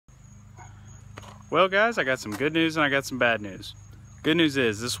Well guys, I got some good news and I got some bad news. Good news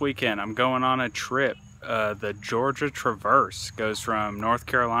is this weekend I'm going on a trip. The Georgia Traverse goes from North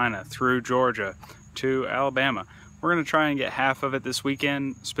Carolina through Georgia to Alabama. We're going to try and get half of it this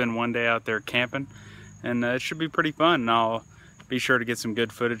weekend, spend one day out there camping, and it should be pretty fun. And I'll be sure to get some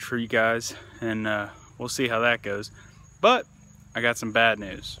good footage for you guys, and we'll see how that goes. But I got some bad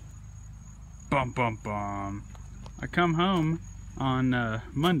news. Bum bum bum. I come home on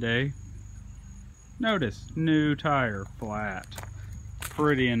Monday. Notice, new tire, flat.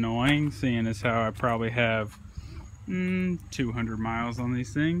 Pretty annoying, seeing as how I probably have 200 miles on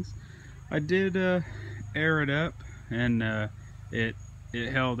these things. I did air it up, and it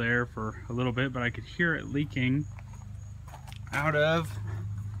held air for a little bit, but I could hear it leaking out of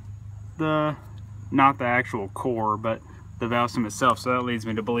the, not the actual core, but the valve stem itself. So that leads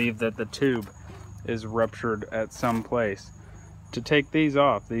me to believe that the tube is ruptured at some place. To take these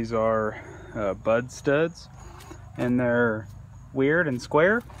off, these are bud studs, and they're weird and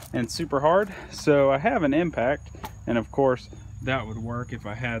square and super hard, so I have an impact, and of course that would work if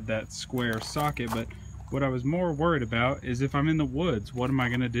I had that square socket. But what I was more worried about is if I'm in the woods, what am I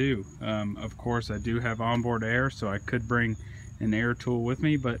going to do? Of course I do have onboard air, so I could bring an air tool with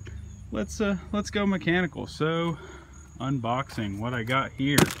me, but let's go mechanical. So unboxing what I got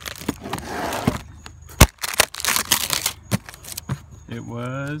here. It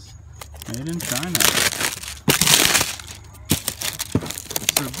was made in China.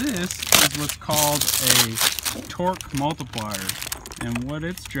 So this is what's called a torque multiplier, and what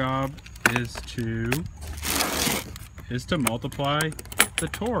its job is to multiply the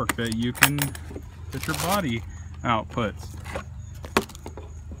torque that your body outputs.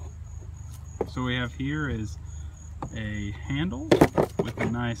 So we have here is a handle with a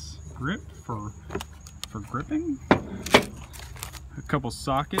nice grip for gripping. A couple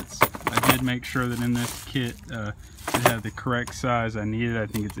sockets. I did make sure that in this kit it had the correct size I needed. I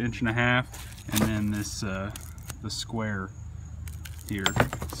think it's 1.5 inches, and then this the square here.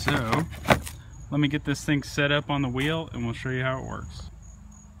 So let me get this thing set up on the wheel and we'll show you how it works.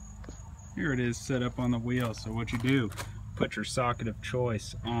 Here it is set up on the wheel. So what you do, put your socket of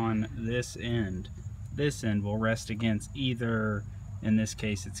choice on this end. This end will rest against either, in this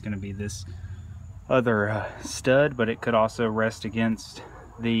case it's going to be this other stud, but it could also rest against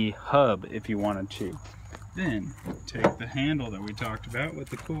the hub if you wanted to. Then take the handle that we talked about with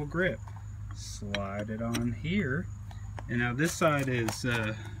the cool grip, slide it on here, and now this side is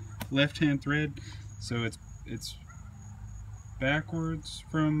left hand thread, so it's backwards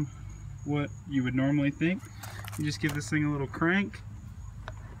from what you would normally think. You just give this thing a little crank,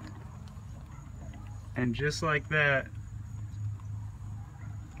 and just like that,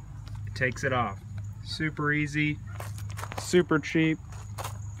 it takes it off. Super easy, super cheap,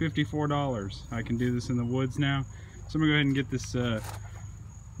 $54. I can do this in the woods now. So I'm gonna go ahead and get this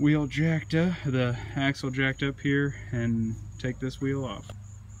wheel jacked up, the axle jacked up here, and take this wheel off.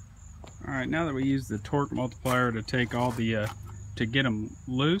 All right, now that we use the torque multiplier to take all the, to get them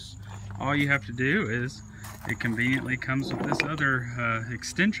loose, all you have to do is, it conveniently comes with this other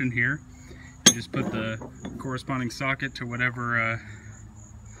extension here. You just put the corresponding socket to whatever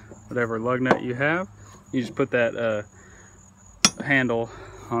lug nut you have. You just put that handle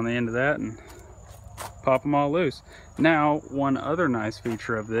on the end of that and pop them all loose. Now, one other nice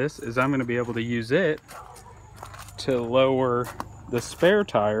feature of this is I'm going to be able to use it to lower the spare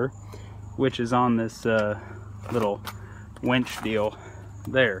tire, which is on this little winch deal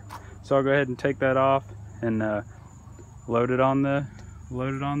there. So I'll go ahead and take that off and load it on the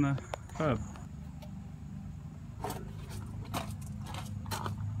hub.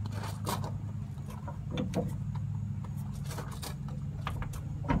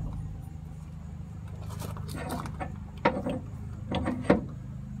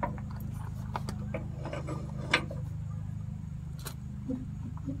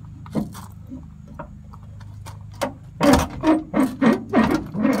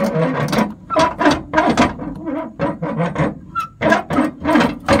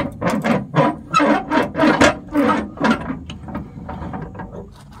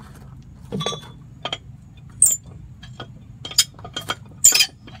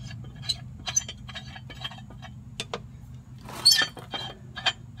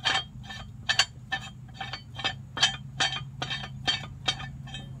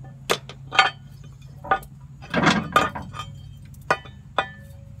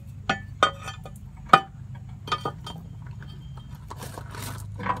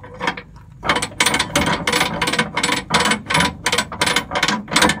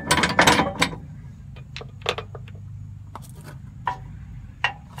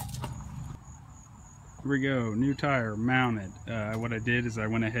 Here we go, new tire mounted. What I did is I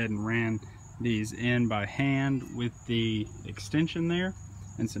went ahead and ran these in by hand with the extension there,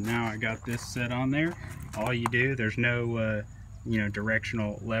 and so now I got this set on there. All you do, there's no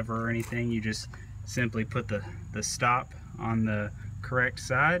directional lever or anything. You just simply put the stop on the correct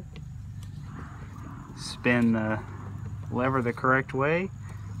side, spin the lever the correct way,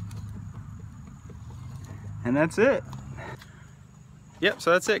 and that's it. Yep,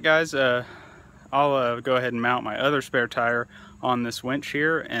 so that's it, guys. I'll go ahead and mount my other spare tire on this winch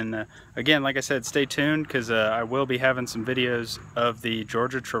here, and again, like I said, stay tuned, because I will be having some videos of the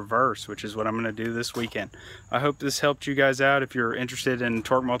Georgia Traverse, which is what I'm going to do this weekend. I hope this helped you guys out if you're interested in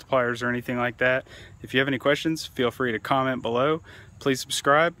torque multipliers or anything like that. If you have any questions, feel free to comment below. Please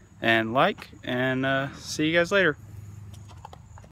subscribe and like, and see you guys later.